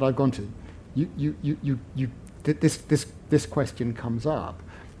event that I've gone to, this question comes up.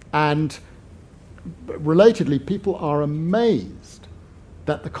 And relatedly, people are amazed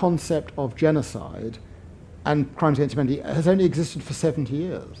that the concept of genocide and crimes against humanity has only existed for 70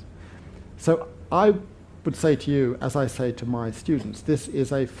 years. So I would say to you, as I say to my students, this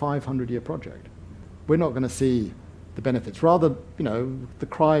is a 500-year project. We're not going to see the benefits. Rather, the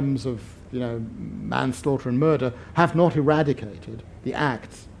crimes of, manslaughter and murder have not eradicated the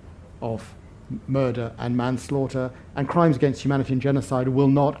acts of murder and manslaughter, and crimes against humanity and genocide will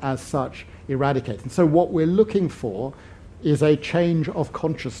not, as such, eradicate. And so what we're looking for is a change of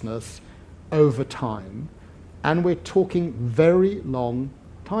consciousness over time, and we're talking very long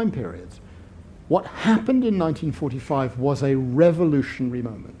time periods. What happened in 1945 was a revolutionary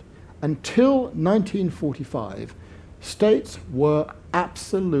moment. Until 1945, states were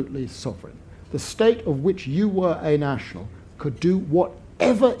absolutely sovereign. The state of which you were a national could do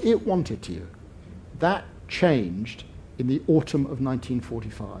whatever it wanted to you. That changed in the autumn of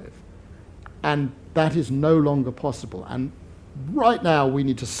 1945. And that is no longer possible. And right now we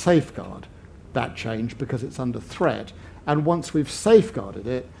need to safeguard that change because it's under threat. And once we've safeguarded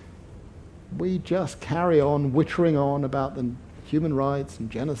it, we just carry on wittering on about the human rights and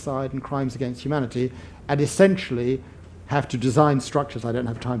genocide and crimes against humanity, and essentially have to design structures, I don't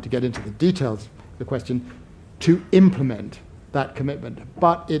have time to get into the details of the question, to implement that commitment.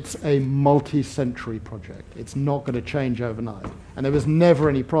 But it's a multi-century project. It's not going to change overnight. And there was never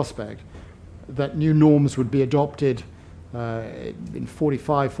any prospect that new norms would be adopted in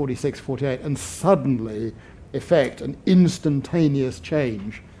 45, 46, 48, and suddenly effect an instantaneous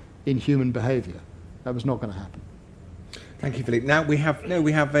change in human behaviour. That was not going to happen. Thank you, Philippe. Now we have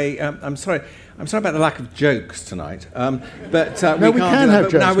a. I'm sorry about the lack of jokes tonight. But no, we can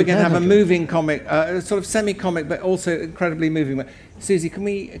have jokes. Now we're going to have a moving comic, sort of semi-comic, but also incredibly moving. Susie, can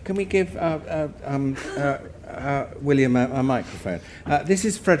we give William a microphone? This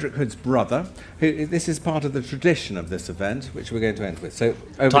is Frederick Hood's brother. This is part of the tradition of this event, which we're going to end with. So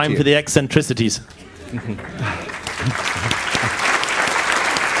over Time to you. for the eccentricities.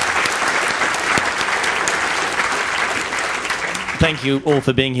 Thank you all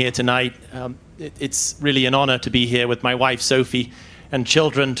for being here tonight. It's really an honor to be here with my wife, Sophie, and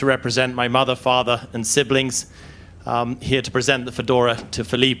children to represent my mother, father, and siblings, here to present the fedora to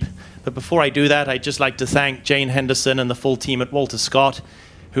Philippe. But before I do that, I'd just like to thank Jane Henderson and the full team at Walter Scott,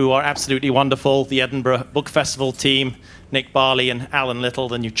 who are absolutely wonderful, the Edinburgh Book Festival team, Nick Barley and Alan Little,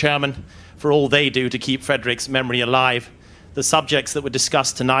 the new chairman, for all they do to keep Frederick's memory alive. The subjects that were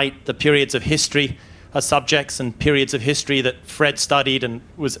discussed tonight, the periods of history, are subjects and periods of history that Fred studied and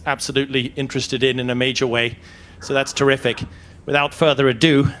was absolutely interested in a major way. So that's terrific. Without further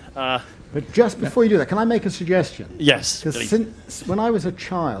ado... But just before you do that, can I make a suggestion? Yes, Because since when I was a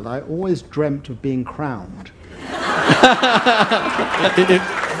child, I always dreamt of being crowned. It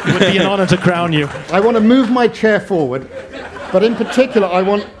would be an honor to crown you. I want to move my chair forward, but in particular, I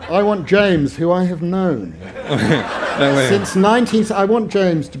want James, who I have known since 19. I want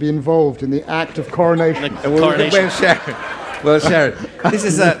James to be involved in the act of coronation. Well, Sharon, this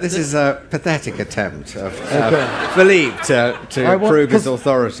is a pathetic attempt of Philippe to prove his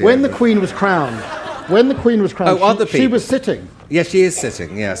authority. When the Queen was crowned, she was sitting. Yes, she is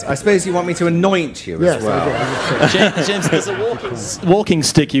sitting, yes. I suppose you want me to anoint you as well. Yes, James, there's a walking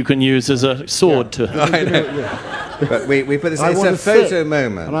stick you can use as a sword to... I know. But we put this, it's a photo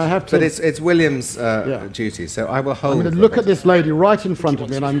moment, and I have to, but it's William's duty, so I will hold. I'm going to look at this lady right in front of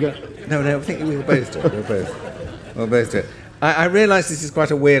me, and I'm going... No, I think we'll both do it. We'll both do it. I realise this is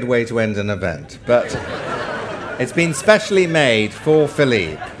quite a weird way to end an event, but it's been specially made for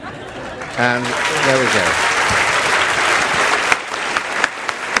Philippe. And there we go.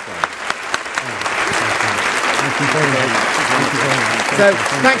 So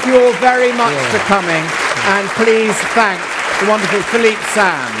thank you all very much for coming, and please thank the wonderful Philippe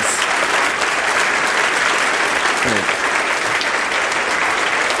Sands.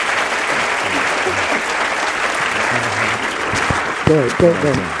 Go.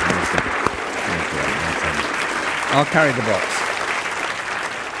 I'll carry the box.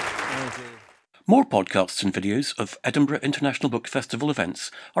 More podcasts and videos of Edinburgh International Book Festival events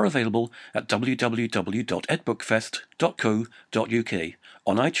are available at www.edbookfest.co.uk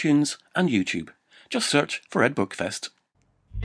on iTunes and YouTube. Just search for Ed Book Fest.